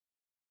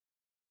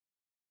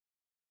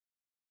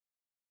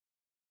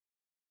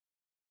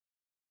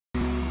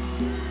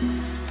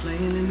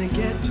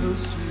ghetto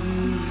streets.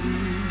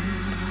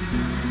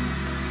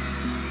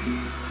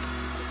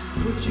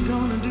 What you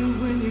gonna do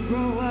when you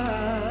grow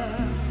up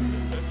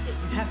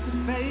and have to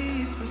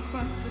face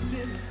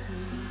responsibility?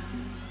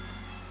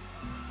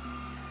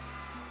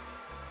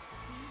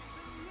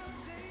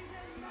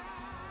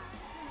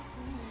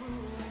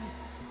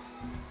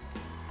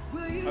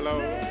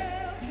 Hello,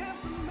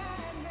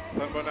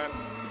 Sanbonan.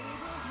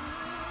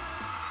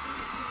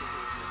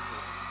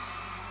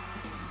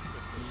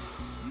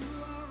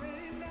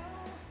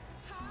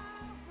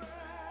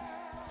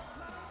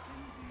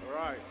 All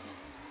right.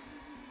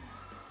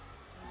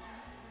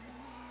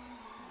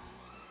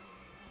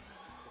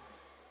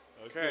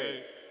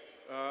 Okay.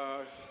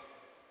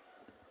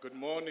 Good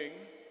morning.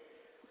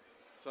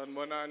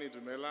 Sanbonani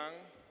Dumelang.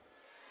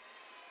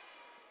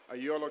 Are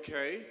you all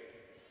okay?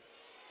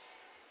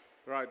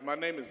 Right, my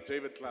name is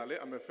David Tlale.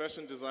 I'm a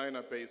fashion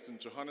designer based in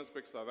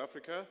Johannesburg, South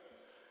Africa.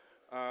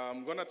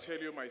 I'm gonna tell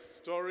you my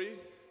story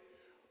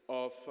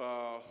of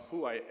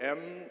who I am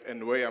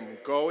and where I'm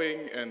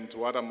going and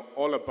what I'm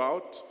all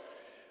about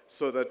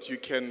so that you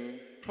can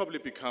probably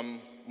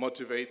become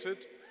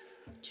motivated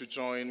to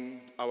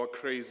join our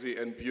crazy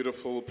and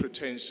beautiful,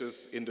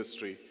 pretentious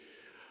industry.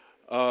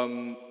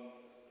 I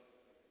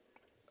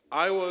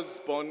was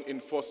born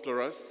in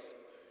Vosloorus,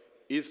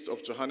 east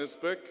of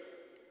Johannesburg.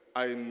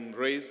 I'm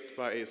raised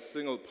by a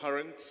single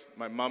parent,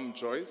 my mom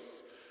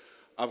Joyce.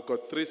 I've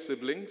got 3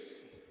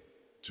 siblings,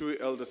 2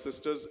 elder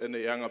sisters and a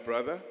younger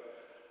brother.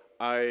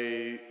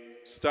 I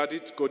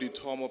studied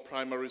Goditomo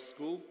Primary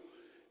School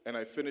and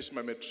I finished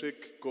my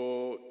matric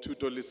go to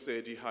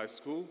Tlale High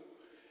School.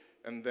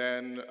 And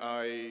then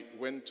I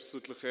went to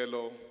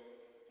Tlale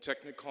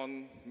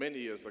Technikon many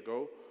years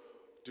ago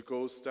to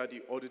go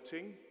study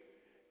auditing.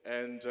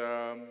 And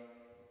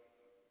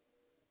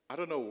I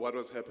don't know what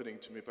was happening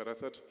to me, but I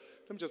thought,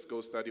 let me just go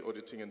study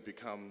auditing and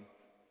become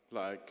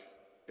like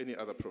any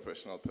other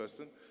professional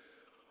person.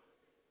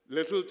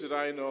 Little did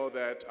I know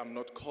that I'm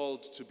not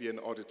called to be an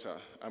auditor.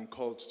 I'm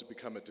called to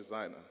become a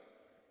designer.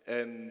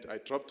 And I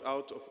dropped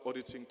out of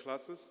auditing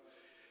classes,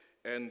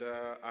 and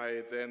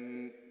I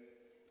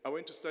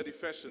went to study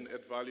fashion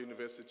at Vaal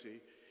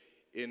University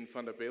in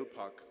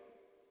Vanderbijlpark.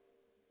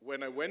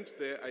 When I went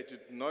there, I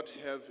did not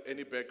have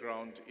any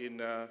background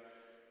in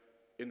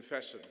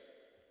fashion.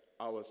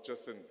 I was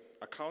just an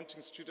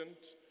accounting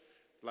student,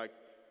 like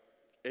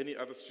any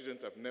other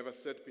student. I've never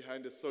sat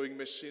behind a sewing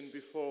machine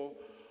before.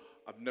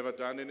 I've never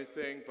done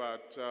anything,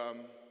 but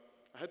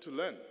I had to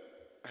learn.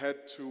 I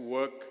had to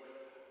work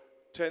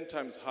 10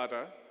 times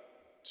harder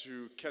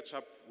to catch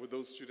up with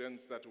those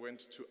students that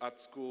went to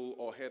art school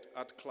or had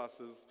art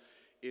classes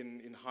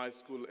in high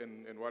school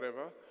and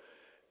whatever.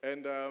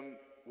 And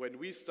when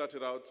we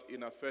started out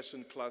in our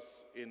fashion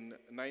class in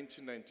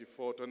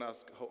 1994, don't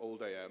ask how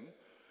old I am.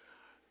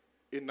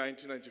 In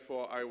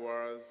 1994, I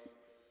was,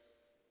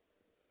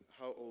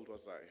 how old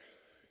was I?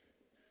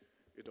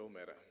 It don't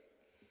matter.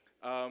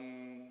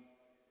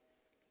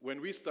 When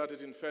we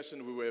started in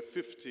fashion, we were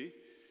 50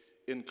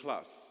 in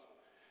class.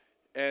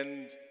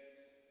 And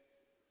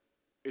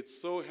it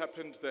so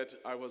happened that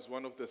I was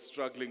one of the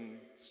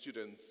struggling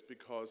students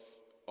because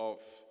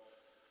of,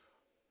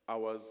 I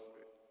was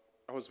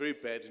very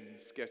bad in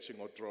sketching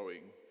or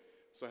drawing.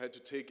 So I had to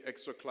take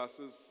extra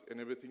classes and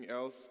everything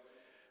else.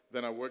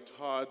 Then I worked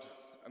hard.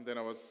 And then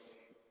I was,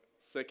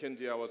 second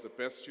year, I was the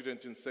best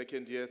student in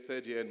second year,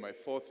 third year, and my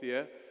 4th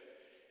year.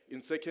 In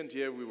second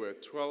year, we were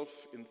 12.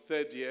 In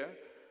third year,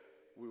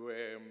 we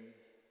were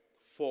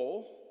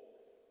 4.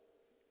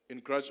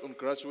 On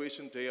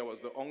graduation day, I was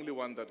the only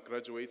one that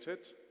graduated.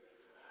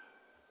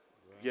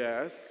 Wow.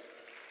 Yes.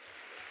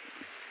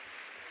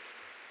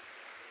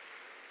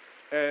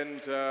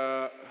 And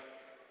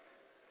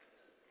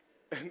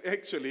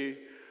actually,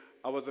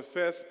 I was the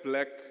first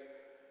black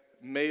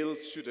male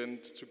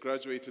student to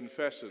graduate in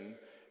fashion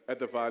at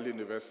the Vaal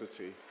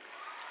University.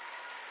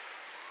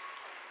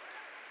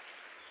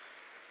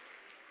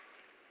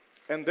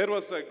 And that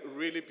was a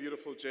really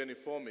beautiful journey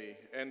for me,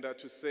 and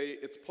to say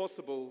it's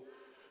possible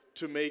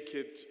to make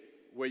it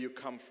where you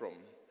come from.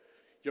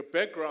 Your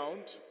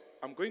background,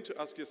 I'm going to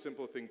ask you a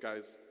simple thing,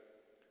 guys.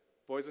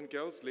 Boys and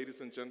girls,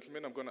 ladies and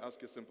gentlemen, I'm going to ask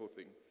you a simple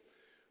thing.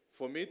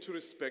 For me to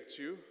respect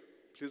you,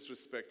 please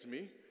respect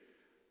me.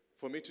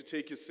 For me to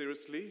take you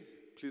seriously,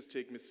 please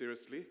take me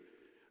seriously.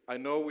 I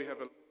know we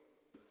have a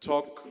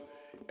talk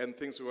and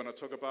things we want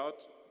to talk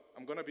about.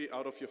 I'm going to be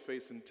out of your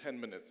face in 10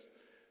 minutes.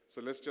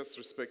 So let's just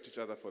respect each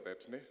other for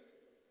that, ne?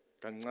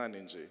 Kancane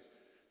nje.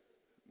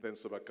 Then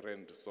soba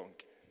grand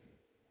sonke.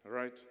 All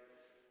right?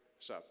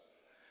 Sharp.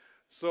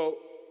 So,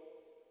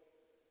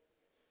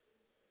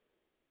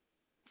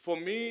 for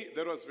me,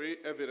 that was very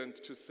evident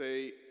to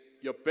say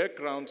your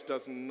background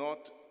does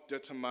not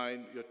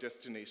determine your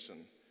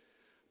destination.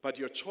 But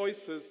your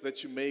choices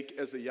that you make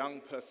as a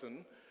young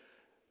person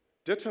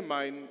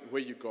determine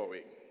where you're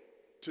going.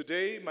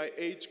 Today, my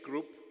age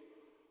group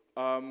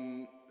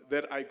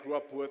that I grew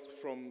up with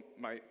from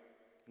my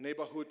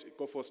neighborhood,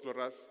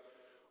 Vosloorus,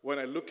 when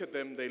I look at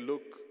them, they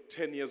look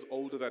 10 years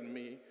older than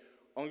me,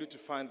 only to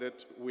find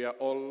that we are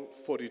all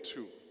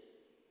 42.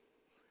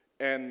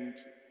 And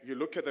you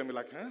look at them, you're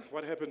like, huh?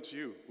 What happened to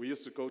you? We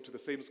used to go to the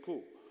same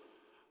school.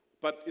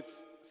 But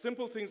it's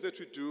simple things that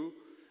we do,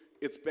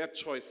 it's bad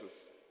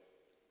choices.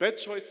 Bad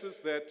choices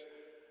that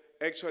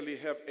actually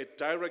have a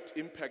direct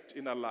impact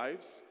in our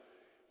lives,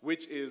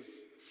 which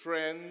is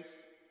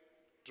friends,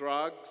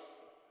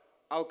 drugs,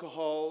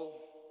 alcohol,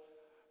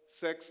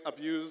 sex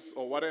abuse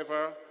or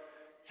whatever,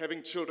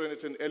 having children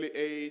at an early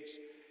age,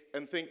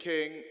 and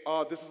thinking,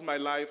 oh, this is my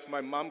life, my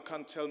mom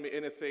can't tell me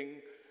anything,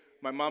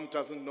 my mom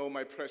doesn't know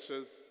my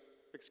pressures.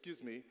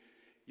 Excuse me,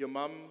 your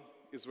mom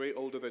is way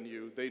older than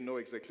you, they know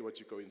exactly what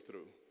you're going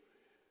through.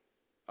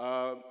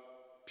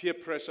 Peer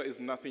pressure is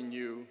nothing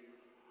new.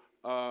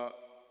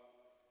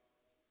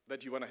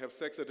 That you want to have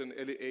sex at an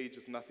early age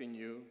is nothing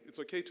new. It's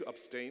okay to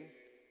abstain,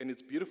 and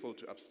it's beautiful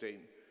to abstain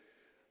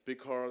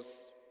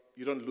because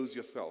you don't lose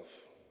yourself.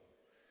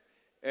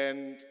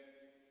 And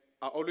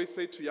I always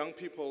say to young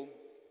people,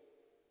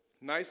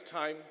 nice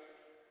time,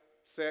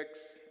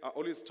 sex. I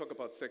always talk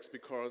about sex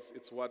because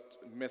it's what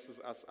messes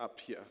us up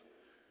here.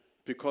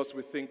 Because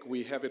we think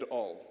we have it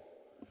all.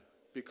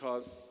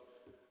 Because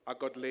I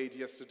got laid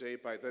yesterday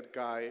by that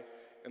guy,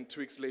 and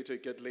 2 weeks later you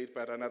get laid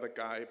by another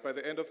guy. By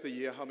the end of the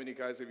year, how many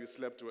guys have you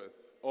slept with?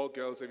 Or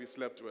girls have you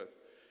slept with?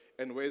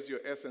 And where's your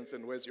essence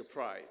and where's your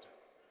pride?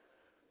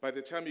 By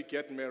the time you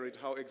get married,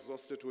 how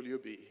exhausted will you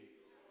be?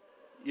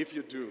 If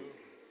you do.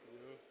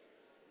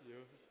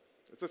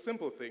 It's a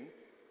simple thing.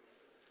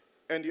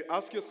 And you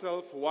ask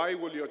yourself, why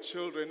will your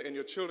children and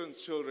your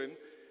children's children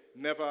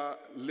never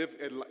live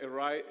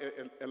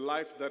a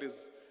life that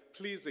is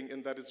pleasing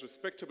and that is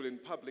respectable in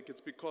public?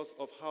 It's because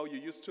of how you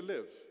used to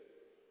live.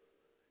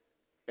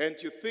 And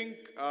you think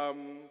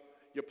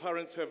your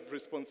parents have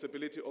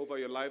responsibility over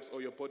your lives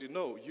or your body.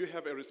 No, you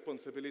have a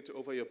responsibility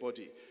over your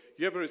body.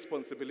 You have a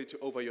responsibility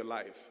over your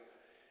life.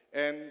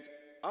 And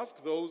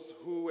ask those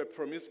who were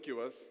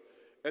promiscuous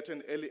at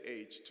an early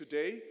age.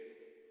 Today,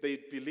 they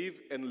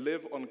believe and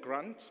live on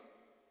grant.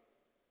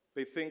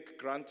 They think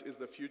grant is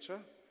the future.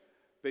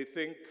 They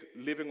think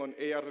living on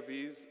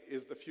ARVs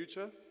is the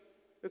future.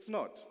 It's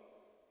not.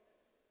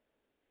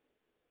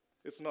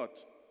 It's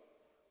not.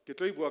 Ke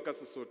tlo e bua ka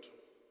Sesotho.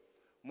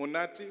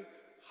 Monate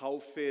ha o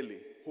fele,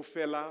 ho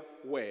fela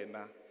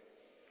wena.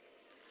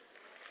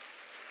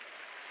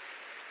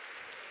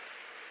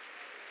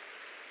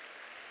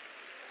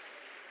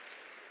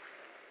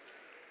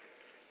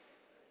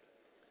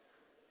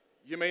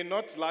 You may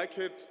not like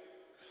it,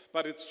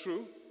 but it's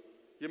true.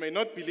 You may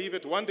not believe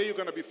it. One day you're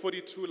going to be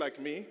 42 like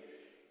me,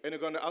 and you're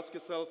going to ask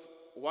yourself,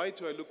 why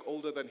do I look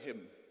older than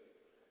him?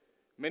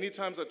 Many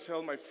times I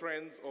tell my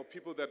friends or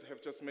people that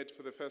have just met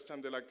for the first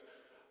time, they're like,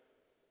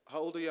 how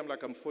old are you? I'm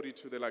like, I'm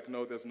 42. They're like,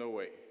 no, there's no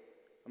way.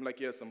 I'm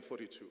like, yes, I'm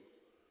 42.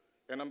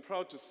 And I'm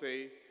proud to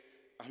say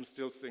I'm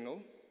still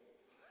single,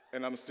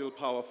 and I'm still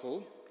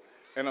powerful,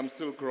 and I'm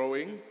still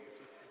growing,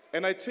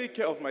 and I take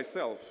care of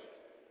myself.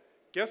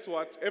 Guess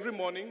what? Every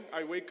morning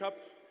I wake up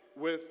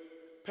with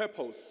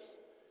purpose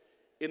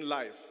in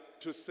life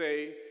to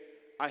say,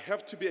 I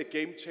have to be a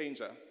game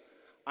changer.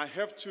 I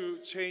have to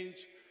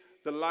change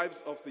the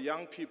lives of the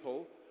young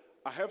people.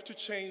 I have to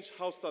change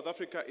how South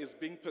Africa is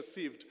being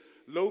perceived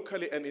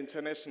locally and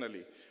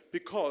internationally,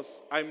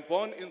 because I'm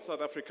born in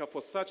South Africa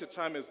for such a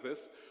time as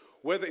this,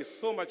 where there is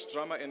so much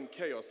drama and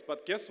chaos.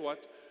 But guess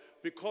what?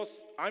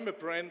 Because I'm a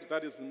brand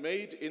that is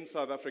made in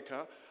South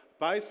Africa,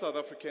 by South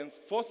Africans,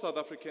 for South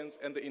Africans,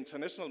 and the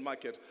international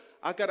market,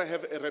 I gotta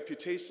have a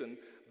reputation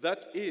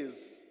that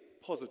is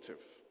positive.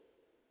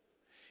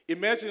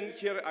 Imagine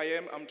here I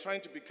am, I'm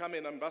trying to become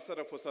an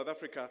ambassador for South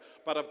Africa,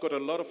 but I've got a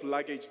lot of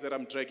luggage that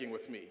I'm dragging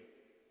with me.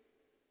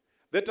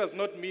 That does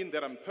not mean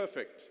that I'm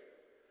perfect.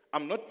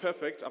 I'm not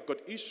perfect, I've got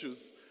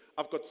issues,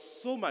 I've got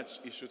so much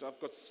issues, I've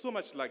got so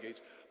much luggage,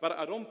 but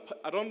I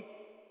don't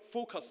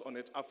focus on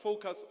it, I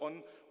focus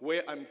on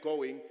where I'm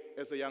going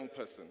as a young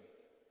person.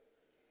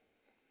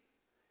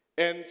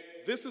 And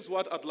this is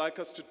what I'd like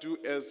us to do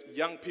as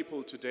young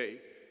people today,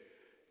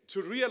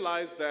 to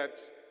realize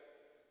that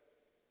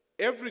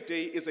every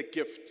day is a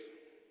gift,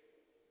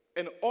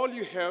 and all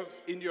you have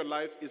in your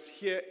life is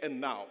here and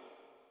now.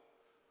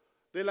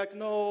 They're like,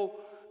 no,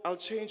 I'll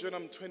change when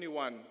I'm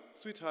 21.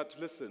 Sweetheart,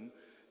 listen,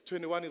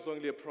 21 is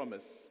only a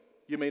promise.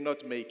 You may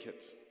not make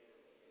it.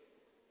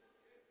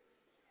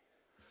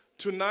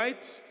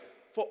 Tonight,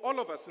 for all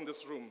of us in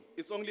this room,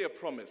 it's only a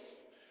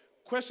promise.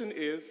 Question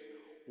is,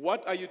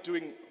 what are you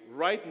doing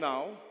right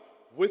now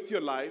with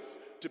your life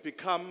to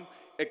become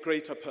a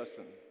greater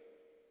person?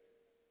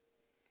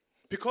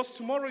 Because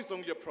tomorrow is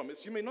only a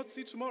promise. You may not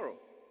see tomorrow.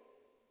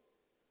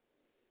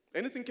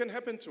 Anything can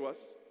happen to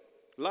us.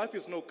 Life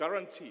is no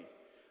guarantee.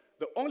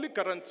 The only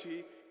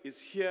guarantee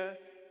is here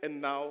and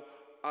now,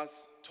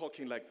 us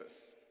talking like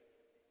this.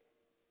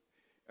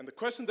 And the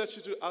question that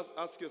you should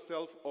ask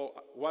yourself, or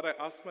what I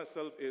ask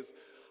myself, is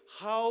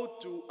how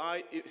do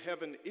I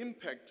have an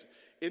impact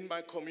in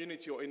my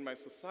community or in my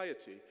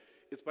society?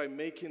 It's by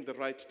making the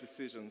right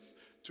decisions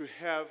to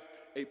have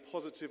a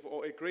positive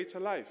or a greater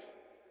life.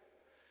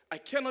 I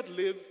cannot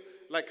live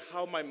like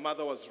how my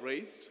mother was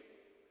raised.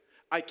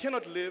 I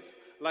cannot live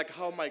like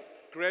how my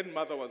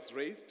grandmother was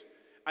raised.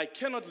 I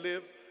cannot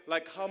live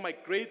like how my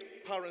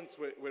great parents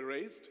were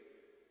raised.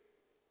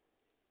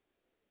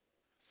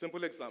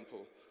 Simple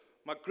example.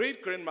 My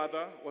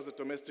great-grandmother was a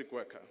domestic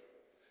worker.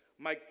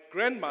 My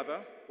grandmother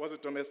was a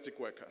domestic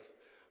worker.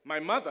 My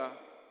mother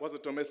was a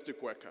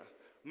domestic worker.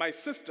 My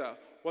sister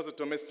was a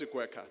domestic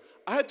worker.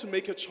 I had to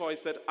make a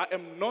choice that I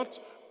am not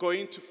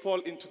going to fall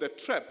into the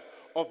trap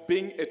of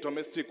being a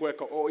domestic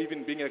worker or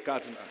even being a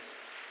gardener.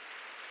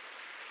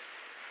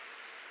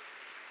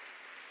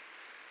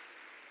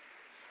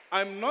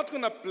 I'm not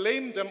going to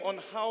blame them on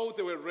how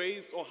they were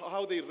raised or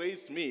how they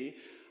raised me.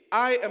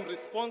 I am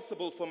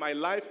responsible for my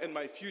life and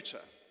my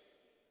future.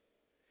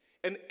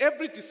 And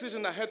every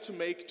decision I had to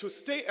make to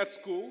stay at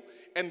school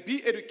and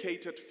be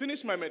educated,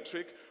 finish my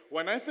matric,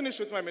 when I finished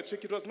with my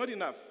matric, it was not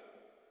enough.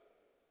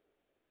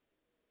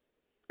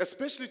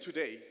 Especially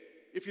today,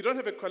 if you don't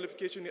have a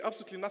qualification, you're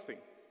absolutely nothing.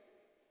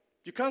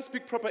 You can't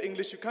speak proper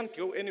English, you can't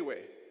go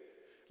anywhere.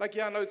 Like,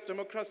 yeah, now it's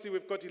democracy,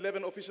 we've got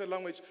 11 official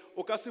languages.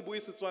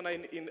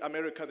 In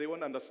America, they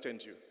won't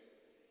understand you.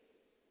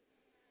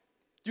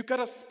 You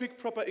gotta speak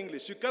proper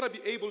English. You gotta be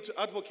able to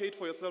advocate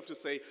for yourself to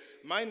say,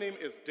 my name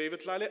is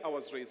David Tlale, I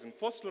was raised in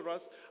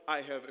Vosloorus,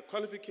 I have a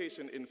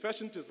qualification in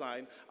fashion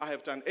design, I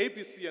have done A,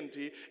 B, C, and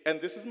D,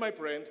 and this is my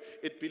brand.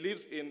 It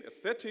believes in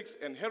aesthetics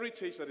and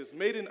heritage that is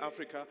made in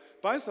Africa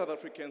by South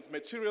Africans.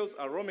 Materials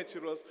are raw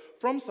materials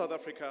from South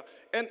Africa,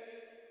 and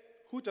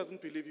who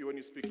doesn't believe you when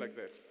you speak like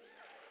that?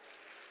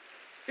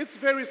 It's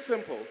very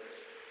simple.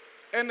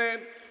 And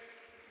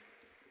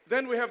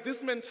then we have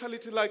this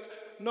mentality like,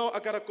 no, I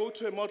gotta go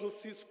to a Model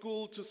C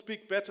school to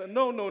speak better.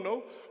 No, no,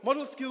 no.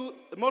 Model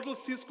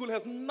C school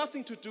has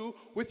nothing to do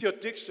with your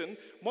diction.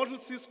 Model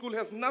C school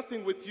has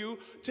nothing with you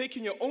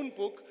taking your own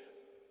book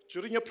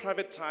during your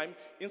private time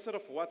instead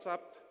of WhatsApp,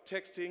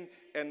 texting,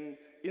 and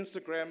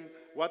Instagram,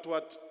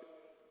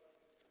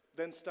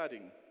 then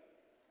studying.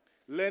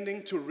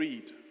 Learning to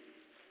read.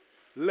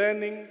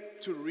 Learning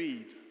to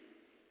read.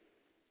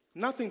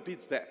 Nothing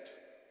beats that.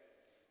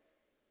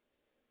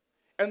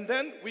 And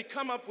then we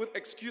come up with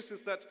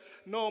excuses that,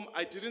 no,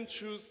 I didn't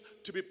choose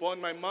to be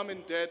born. My mom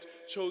and dad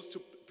chose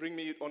to bring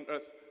me on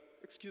earth.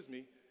 Excuse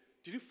me,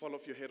 did you fall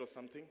off your head or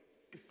something?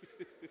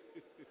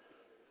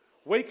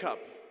 Wake up.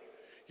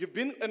 You've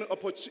been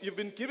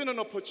given an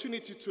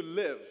opportunity to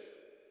live.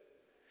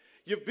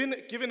 You've been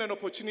given an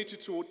opportunity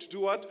to do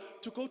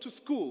what? To go to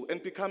school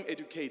and become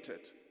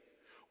educated.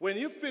 When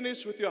you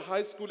finish with your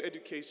high school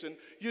education,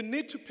 you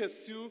need to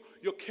pursue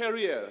your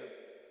career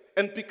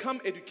and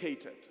become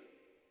educated.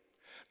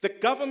 The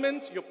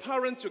government, your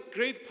parents, your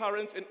great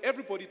parents, and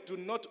everybody do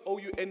not owe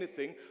you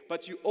anything,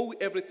 but you owe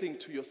everything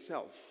to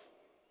yourself.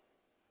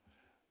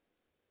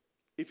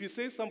 If you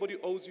say somebody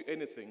owes you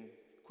anything,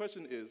 the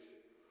question is,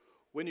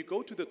 when you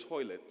go to the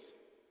toilet,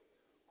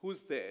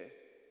 who's there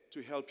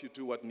to help you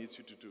do what needs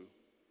you to do?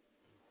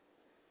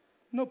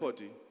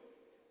 Nobody.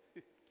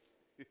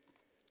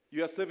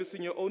 You are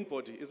servicing your own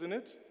body, isn't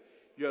it?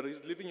 You are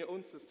living your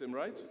own system,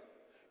 right?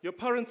 Your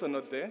parents are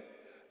not there.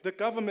 The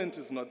government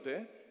is not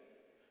there.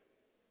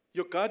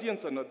 Your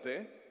guardians are not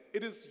there.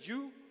 It is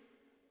you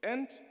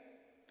and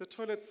the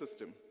toilet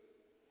system.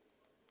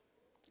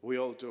 We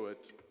all do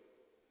it.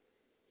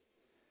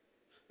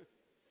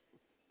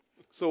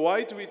 So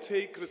why do we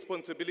take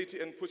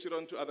responsibility and push it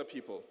on to other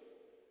people?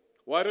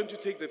 Why don't you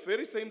take the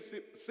very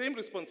same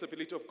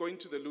responsibility of going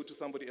to the loo to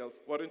somebody else?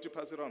 Why don't you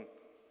pass it on?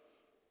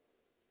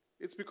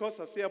 It's because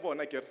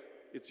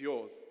it's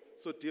yours.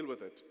 So deal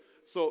with it.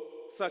 So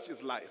such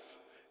is life.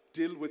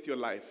 Deal with your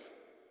life.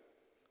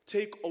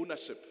 Take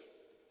ownership.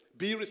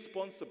 Be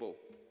responsible.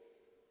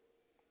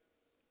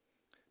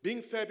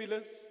 Being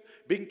fabulous,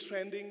 being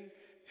trending,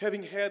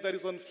 having hair that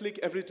is on flick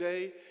every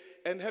day,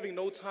 and having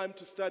no time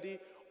to study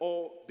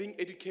or being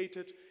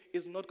educated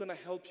is not going to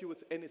help you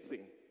with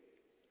anything.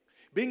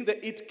 Being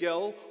the it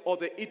girl or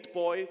the it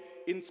boy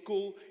in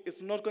school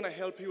is not going to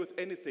help you with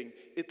anything.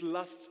 It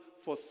lasts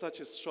for such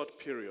a short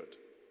period.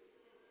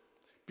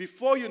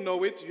 Before you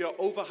know it, you are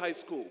over high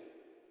school.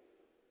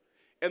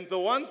 And the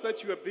ones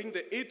that you are being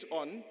the it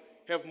on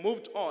have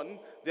moved on,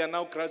 they are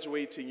now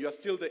graduating. You are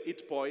still the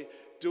it boy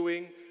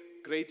doing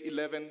grade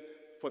 11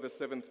 for the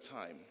 7th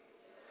time.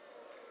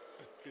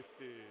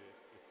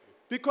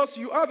 Because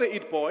you are the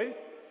it boy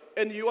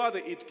and you are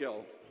the it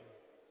girl.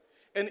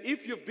 And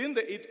if you've been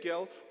the it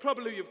girl,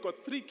 probably you've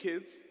got 3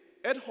 kids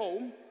at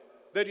home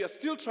that you're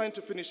still trying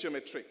to finish your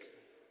matric.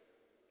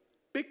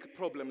 Big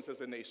problems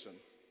as a nation.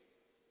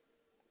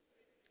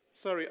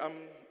 Sorry, I'm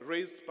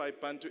raised by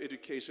Bantu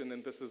education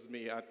and this is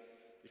me.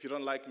 If you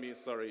don't like me,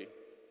 sorry,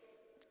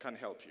 can't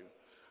help you.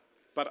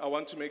 But I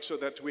want to make sure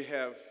that we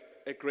have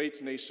a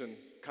great nation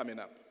coming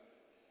up.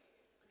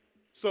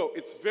 So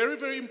it's very,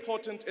 very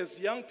important as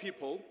young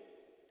people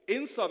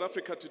in South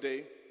Africa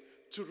today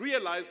to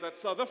realize that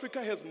South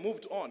Africa has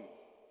moved on.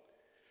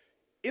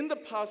 In the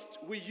past,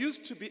 we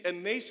used to be a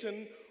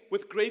nation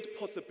with great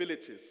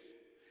possibilities.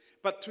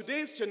 But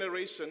today's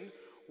generation,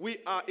 we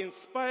are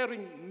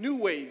inspiring new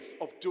ways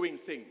of doing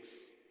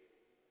things.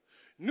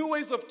 New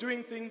ways of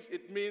doing things,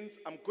 it means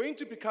I'm going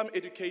to become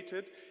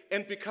educated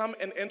and become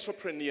an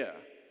entrepreneur.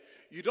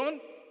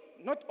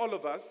 Not all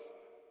of us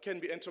can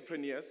be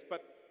entrepreneurs,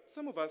 but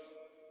some of us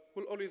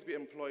will always be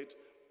employed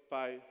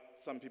by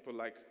some people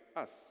like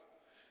us.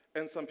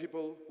 And some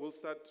people will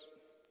start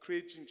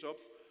creating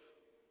jobs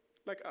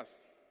like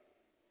us.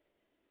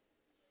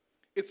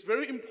 It's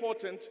very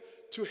important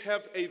to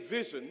have a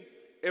vision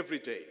every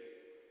day.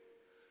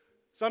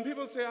 Some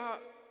people say,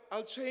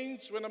 I'll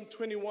change when I'm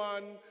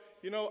 21,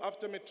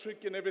 after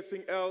matric and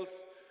everything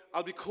else,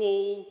 I'll be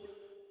cool.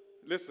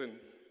 Listen,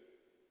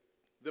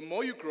 the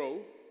more you grow,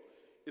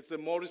 it's the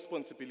more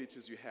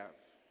responsibilities you have.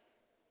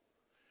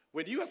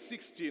 When you are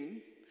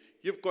 16,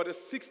 you've got a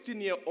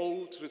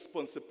 16-year-old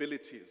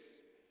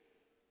responsibilities,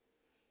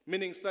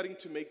 meaning starting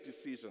to make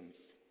decisions,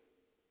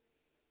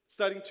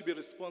 starting to be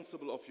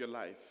responsible of your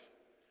life.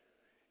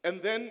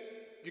 And then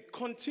you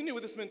continue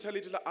with this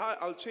mentality, like,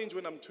 I'll change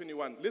when I'm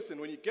 21. Listen,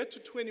 when you get to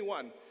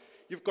 21,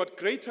 you've got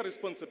greater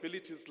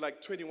responsibilities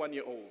like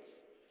 21-year-olds.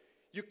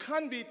 You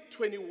can't be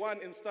 21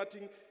 and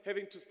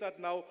having to start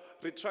now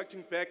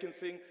retracting back and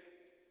saying,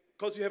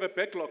 because you have a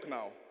backlog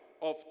now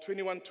of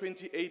 21,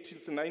 20,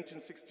 18, 19,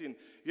 16,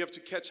 you have to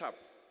catch up.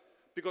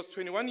 Because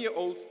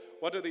 21-year-olds,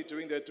 what are they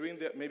doing? They're doing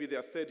maybe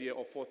their third year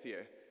or fourth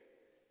year.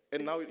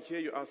 And now here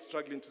you are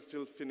struggling to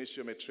still finish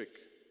your matric.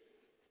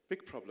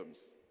 Big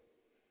problems.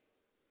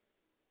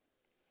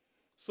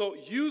 So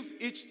use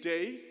each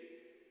day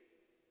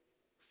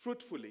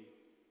fruitfully.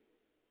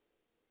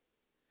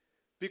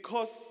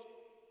 Because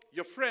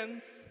your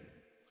friends,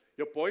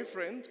 your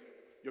boyfriend,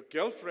 your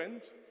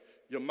girlfriend,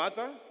 your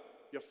mother,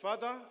 your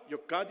father, your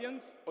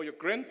guardians, or your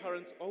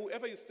grandparents, or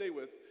whoever you stay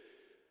with,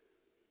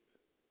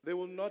 they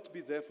will not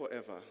be there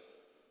forever.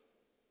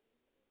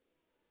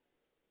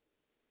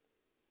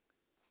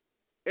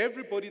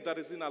 Everybody that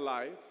is in our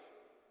life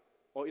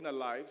or in our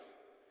lives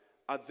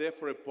are there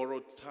for a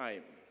borrowed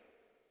time.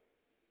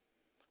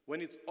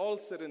 When it's all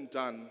said and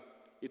done,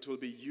 it will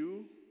be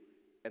you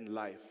and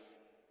life.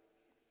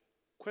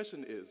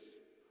 Question is,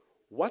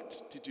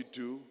 what did you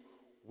do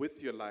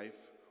with your life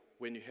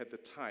when you had the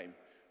time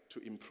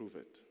to improve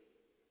it?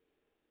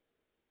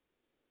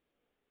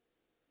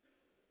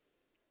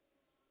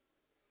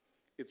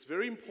 It's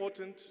very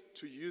important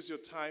to use your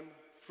time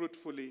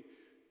fruitfully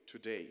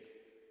today.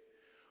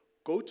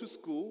 Go to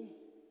school.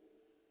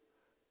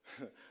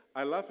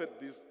 I laugh at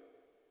these,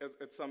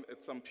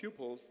 at some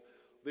pupils.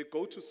 They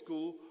go to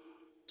school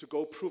to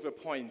go prove a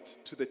point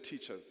to the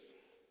teachers.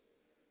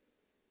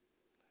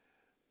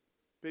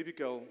 Baby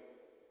girl,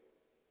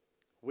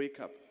 wake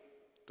up.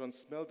 Don't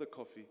smell the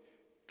coffee,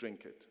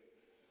 drink it.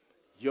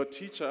 Your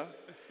teacher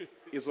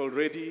is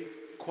already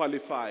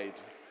qualified.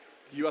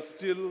 You are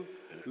still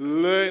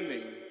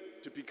learning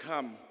to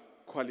become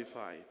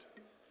qualified.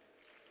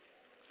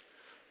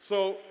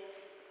 So,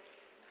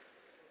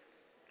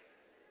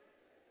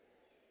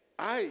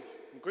 I'm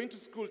going to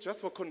school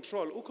just for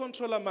control. Who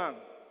control a man?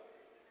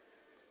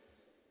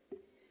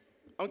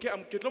 Okay,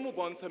 I'm getting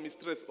more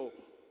mistress. Oh,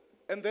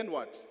 and then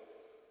what?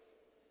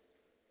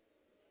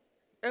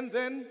 And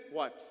then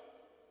what?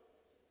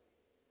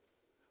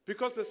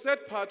 Because the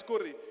sad part,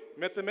 Kori,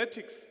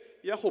 mathematics,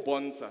 ya go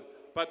bonsa,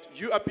 but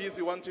you are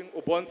busy wanting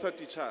a bonsa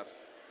teacher.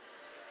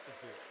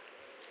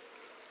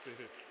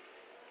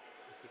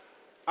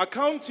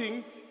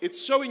 Accounting,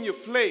 it's showing you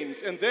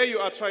flames, and there you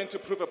are trying to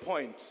prove a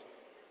point.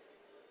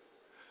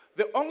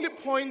 The only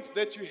point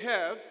that you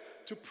have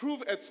to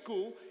prove at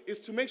school is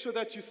to make sure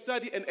that you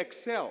study and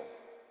excel.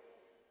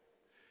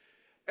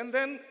 And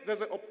then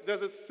there's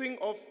a thing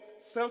of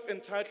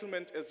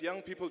self-entitlement as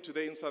young people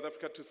today in South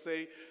Africa to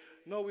say,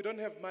 no, we don't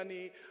have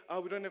money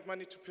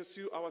to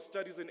pursue our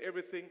studies and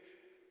everything.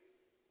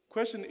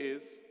 Question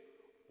is,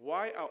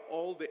 why are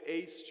all the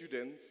A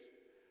students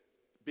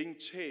being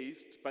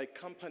chased by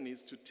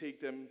companies to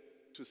take them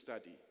to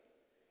study?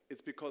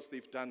 It's because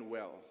they've done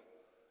well.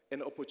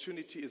 And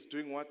opportunity is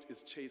doing what?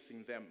 Is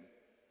chasing them.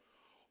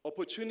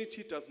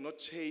 Opportunity does not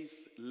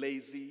chase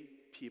lazy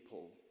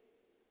people.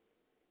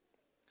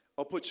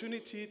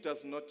 Opportunity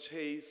does not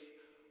chase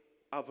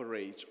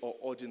average or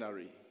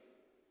ordinary.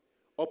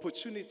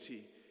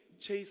 Opportunity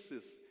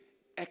chases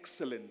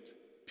excellent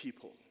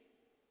people.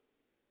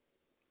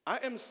 I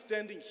am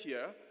standing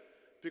here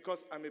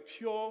because I'm a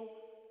pure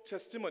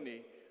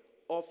testimony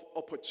of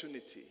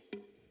opportunity.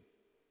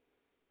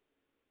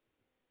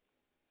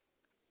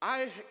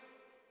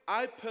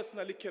 I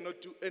personally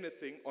cannot do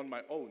anything on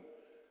my own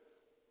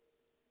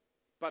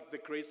but the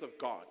grace of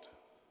God.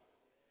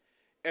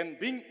 And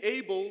being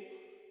able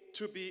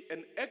to be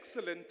an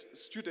excellent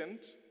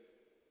student,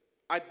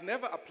 I'd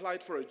never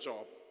applied for a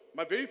job.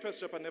 My very first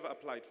job, I never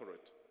applied for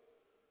it.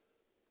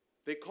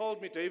 They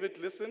called me, David,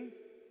 listen,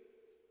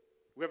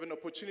 we have an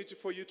opportunity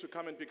for you to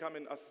come and become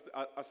an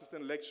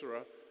assistant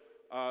lecturer.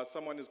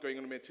 Someone is going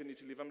on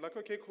maternity leave. I'm like,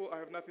 okay, cool, I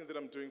have nothing that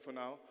I'm doing for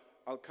now.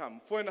 I'll come.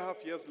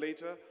 4.5 years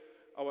later,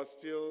 I was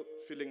still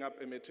filling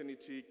up a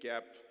maternity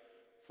gap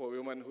for a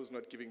woman who's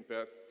not giving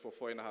birth for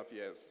 4.5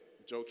 years.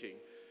 Joking.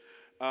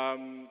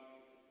 I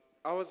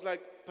was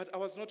like, but I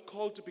was not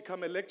called to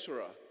become a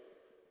lecturer.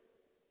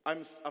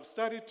 I've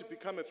studied to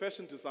become a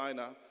fashion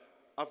designer.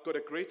 I've got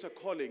a greater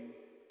calling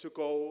to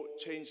go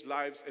change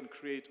lives and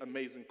create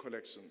amazing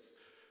collections.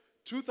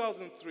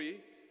 2003,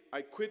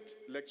 I quit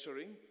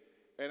lecturing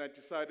and I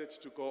decided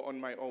to go on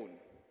my own.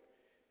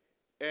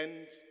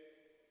 And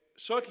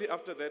shortly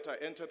after that,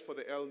 I entered for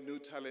the L New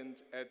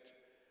Talent at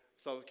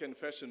South African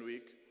Fashion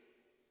Week.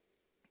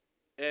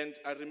 And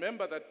I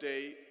remember that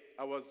day,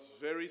 I was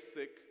very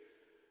sick,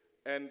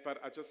 but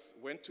I just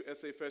went to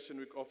SA Fashion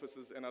Week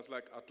offices and I was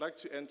like, I'd like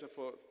to enter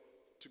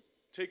to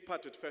take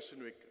part at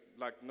Fashion Week.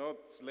 Like, no,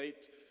 it's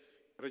late,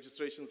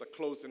 registrations are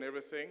closed and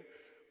everything,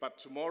 but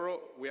tomorrow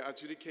we are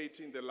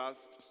adjudicating the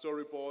last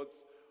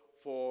storyboards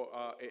for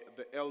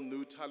the L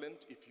New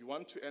Talent. If you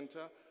want to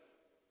enter,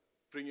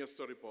 bring your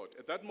storyboard.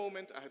 At that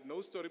moment, I had no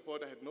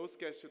storyboard, I had no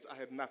sketches, I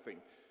had nothing.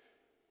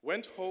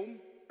 Went home,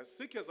 as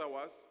sick as I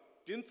was,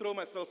 didn't throw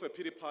myself a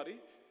pity party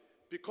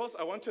because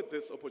I wanted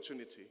this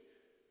opportunity.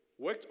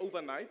 Worked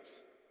overnight,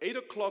 8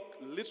 o'clock,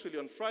 literally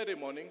on Friday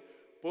morning,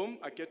 boom,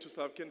 I get to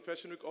South African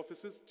Fashion Week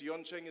offices,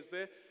 Dion Cheng is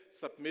there,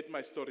 submit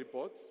my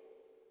storyboards,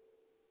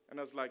 and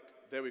I was like,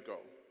 there we go.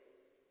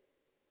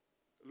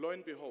 Lo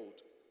and behold,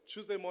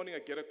 Tuesday morning I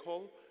get a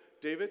call,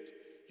 David,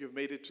 you've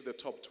made it to the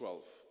top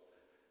 12.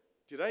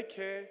 Did I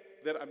care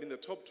that I'm in the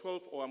top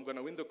 12 or I'm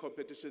gonna win the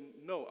competition?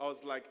 No, I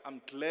was like,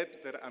 I'm glad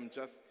that I'm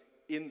just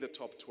in the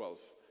top 12.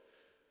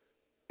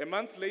 A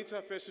month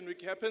later, Fashion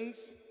Week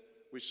happens,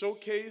 we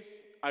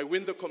showcase, I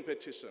win the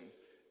competition.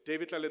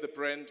 David Tlale, the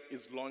brand,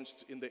 is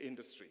launched in the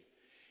industry.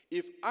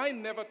 If I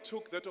never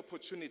took that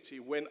opportunity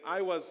when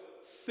I was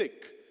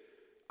sick,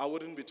 I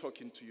wouldn't be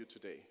talking to you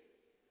today.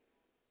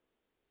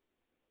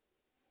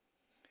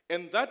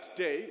 And that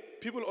day,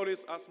 people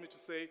always ask me to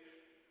say,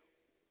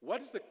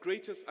 what is the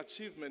greatest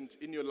achievement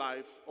in your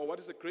life, or what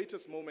is the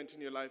greatest moment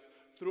in your life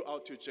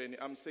throughout your journey?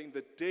 I'm saying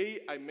the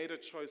day I made a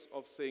choice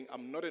of saying,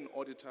 I'm not an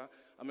auditor,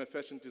 I'm a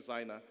fashion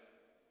designer,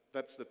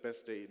 that's the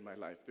best day in my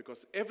life,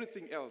 because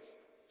everything else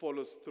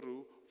follows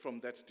through from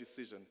that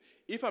decision.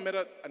 If I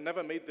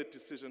never made that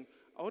decision,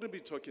 I wouldn't be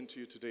talking to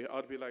you today. I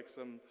would be like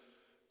some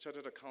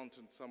chartered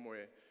accountant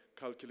somewhere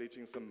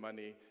calculating some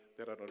money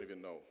that I don't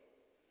even know.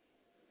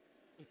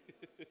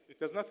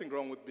 There's nothing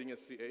wrong with being a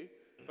CA,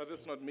 but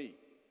that's not me.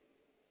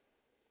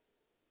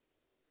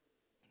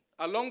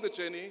 Along the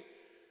journey,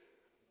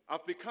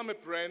 I've become a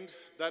brand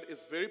that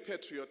is very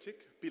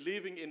patriotic,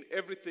 believing in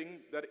everything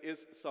that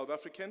is South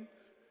African,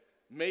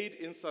 made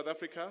in South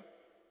Africa,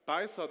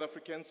 by South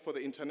Africans for the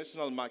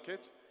international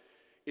market.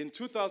 In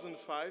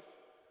 2005,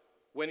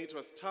 when it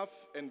was tough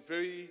and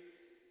very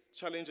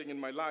challenging in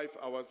my life,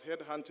 I was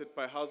headhunted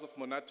by House of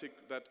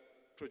Monatic that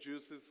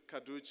produces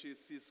Kaduchi,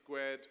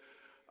 C-Squared,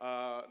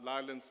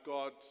 Lyle &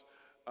 Scott,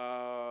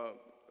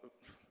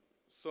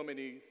 so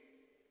many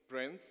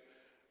brands.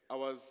 I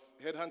was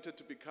headhunted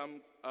to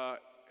become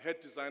head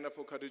designer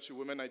for Kaduchi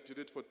Women. I did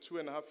it for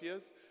 2.5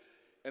 years.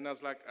 And I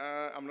was like,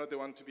 I'm not the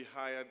one to be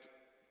hired.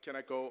 Can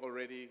I go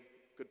already?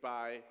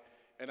 Goodbye.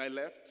 And I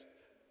left.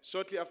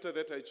 Shortly after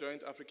that, I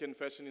joined African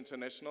Fashion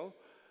International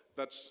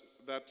that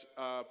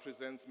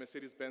presents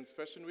Mercedes-Benz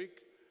Fashion Week.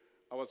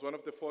 I was one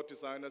of the 4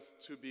 designers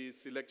to be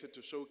selected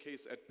to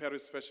showcase at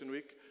Paris Fashion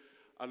Week,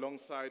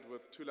 alongside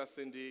with Tula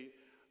Cindy,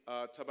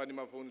 Tabani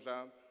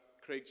Mavundla,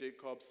 Craig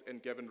Jacobs,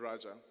 and Gavin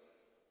Raja.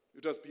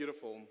 It was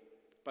beautiful.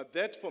 But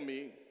that for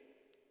me,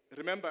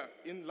 remember,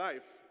 in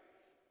life,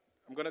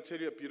 I'm going to tell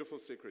you a beautiful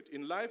secret.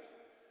 In life,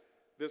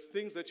 there's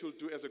things that you'll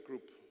do as a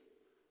group,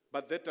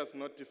 but that does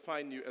not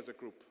define you as a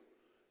group.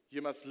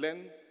 You must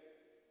learn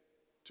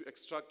to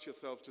extract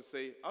yourself to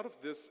say, out of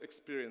this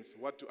experience,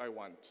 what do I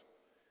want?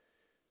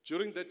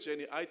 During that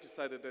journey, I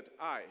decided that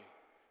I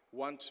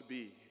want to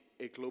be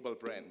a global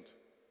brand.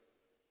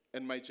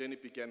 And my journey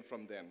began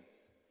from then.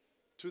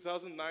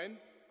 2009,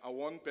 I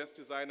won Best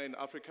Designer in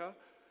Africa.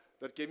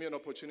 That gave me an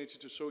opportunity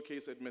to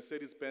showcase at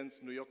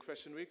Mercedes-Benz New York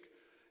Fashion Week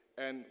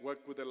and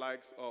work with the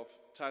likes of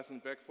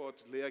Tyson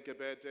Beckford, Leah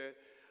Gebete,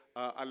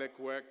 Alec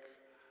Werk,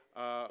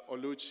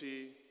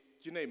 Oluchi,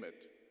 you name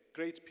it.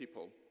 Great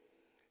people.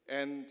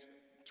 And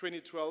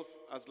 2012,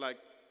 I was like,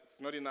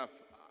 it's not enough.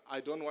 I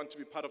don't want to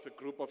be part of a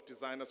group of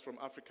designers from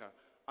Africa.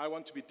 I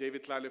want to be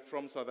David Tlale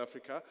from South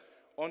Africa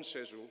on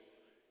schedule.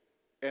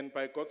 And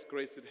by God's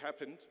grace, it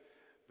happened.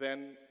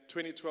 Then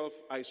 2012,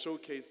 I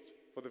showcased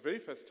for the very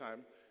first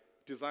time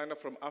designer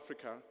from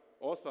Africa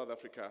or South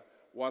Africa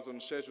was on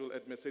schedule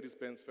at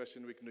Mercedes-Benz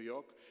Fashion Week New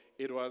York.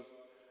 It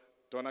was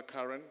Donna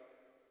Karan,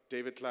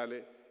 David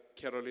Tlale,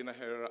 Carolina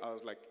Herrera. I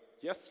was like,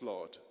 yes,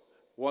 Lord,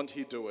 won't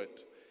he do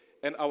it?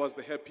 And I was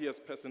the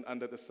happiest person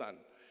under the sun.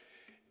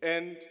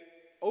 And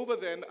over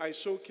then, I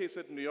showcased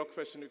at New York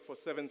Fashion Week for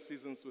 7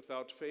 seasons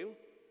without fail,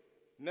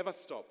 never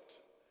stopped.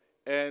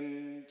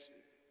 And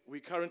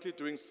we're currently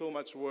doing so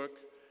much work,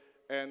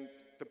 and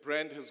the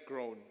brand has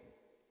grown.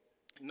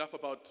 Enough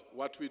about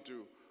what we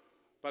do.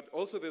 But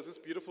also there's this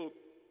beautiful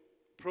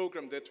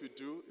program that we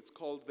do. It's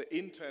called The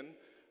Intern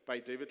by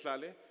David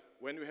Tlale.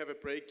 When we have a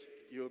break,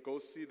 you'll go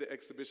see the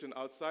exhibition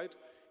outside.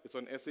 It's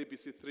on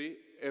SABC3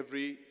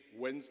 every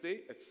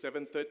Wednesday at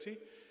 7:30,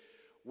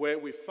 where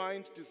we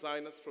find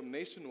designers from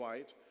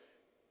nationwide,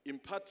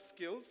 impart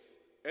skills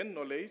and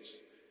knowledge,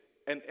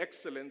 and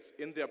excellence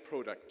in their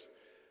product.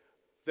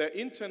 The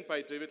intern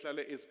by David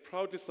Tlale is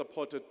proudly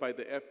supported by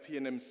the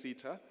FP&M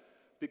Seta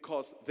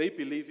because they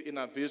believe in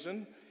our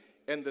vision,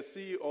 and the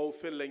CEO,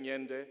 Phil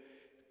Lenyende,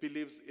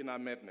 believes in our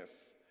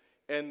madness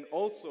and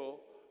also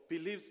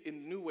believes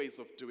in new ways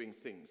of doing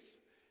things.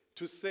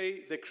 To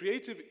say the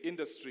creative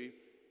industry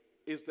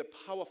is the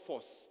power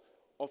force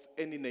of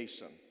any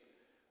nation.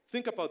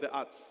 Think about the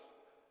arts.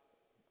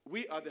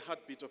 We are the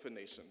heartbeat of a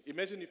nation.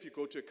 Imagine if you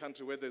go to a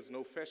country where there's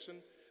no fashion,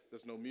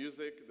 there's no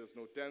music, there's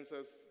no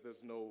dancers,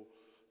 there's no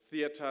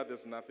theater,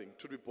 there's nothing.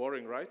 It would be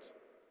boring, right?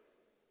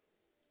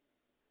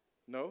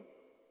 No?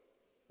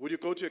 Would you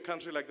go to a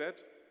country like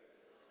that?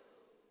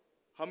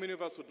 How many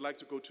of us would like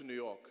to go to New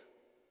York?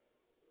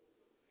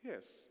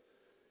 Yes.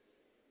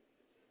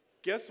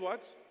 Guess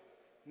what?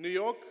 New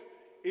York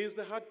is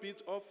the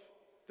heartbeat of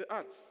the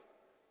arts.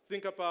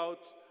 Think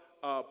about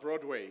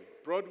Broadway.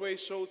 Broadway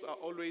shows are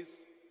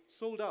always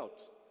sold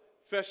out.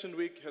 Fashion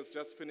Week has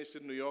just finished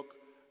in New York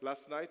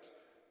last night.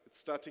 It's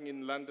starting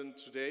in London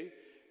today,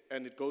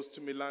 and it goes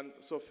to Milan.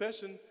 So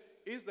fashion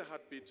is the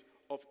heartbeat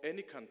of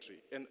any country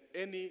and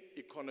any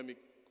economic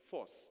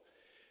force.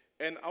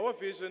 And our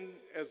vision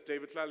as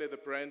David Tlale, the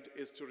brand,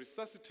 is to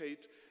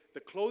resuscitate the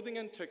clothing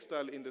and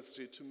textile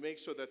industry to make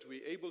sure that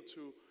we're able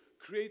to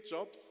create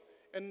jobs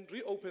and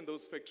reopen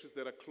those factories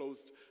that are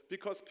closed,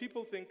 because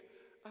people think,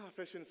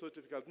 fashion is so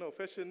difficult. No,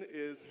 fashion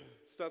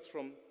starts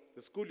from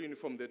the school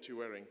uniform that you're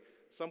wearing.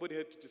 Somebody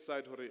had to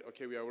decide,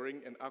 okay, we are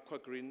wearing an aqua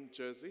green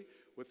jersey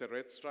with a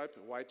red stripe,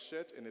 a white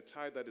shirt, and a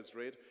tie that is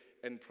red,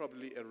 and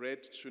probably a red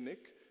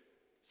tunic.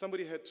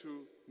 Somebody had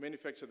to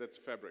manufacture that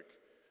fabric.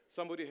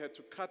 Somebody had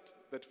to cut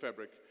that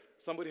fabric.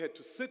 Somebody had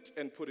to sit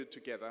and put it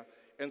together,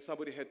 and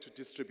somebody had to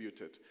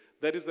distribute it.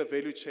 That is the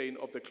value chain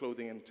of the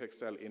clothing and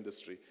textile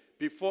industry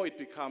before it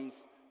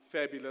becomes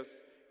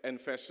fabulous and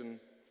fashion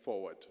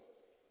forward.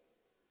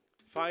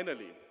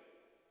 Finally,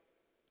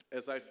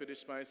 as I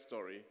finish my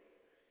story,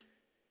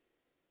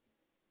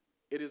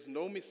 it is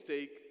no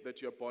mistake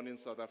that you are born in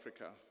South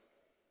Africa.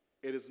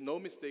 It is no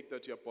mistake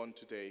that you are born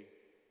today.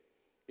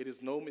 It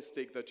is no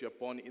mistake that you are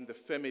born in the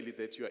family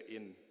that you are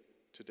in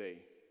today.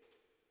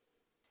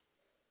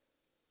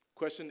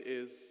 Question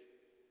is,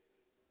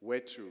 where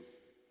to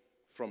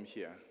from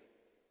here?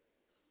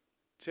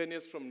 10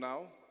 years from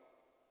now,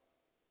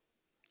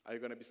 are you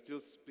going to be still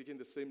speaking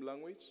the same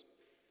language,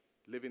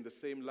 living the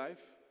same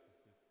life,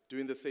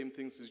 doing the same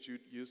things that you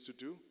used to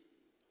do?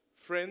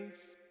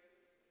 Friends,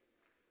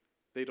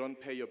 they don't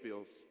pay your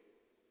bills.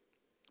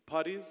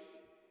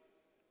 Parties,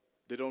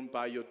 they don't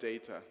buy your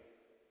data.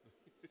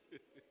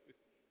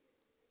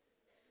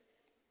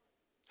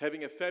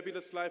 Having a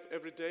fabulous life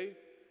every day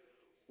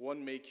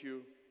won't make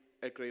you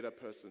a greater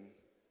person.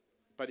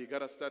 But you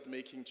gotta start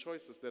making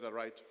choices that are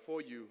right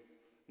for you,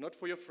 not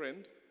for your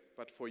friend,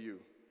 but for you.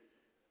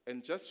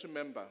 And just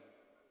remember,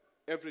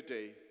 every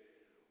day,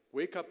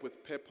 wake up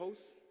with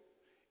purpose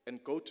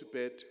and go to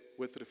bed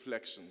with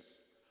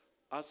reflections.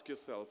 Ask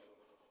yourself,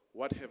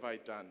 what have I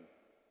done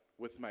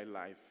with my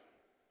life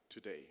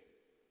today?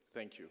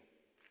 Thank you.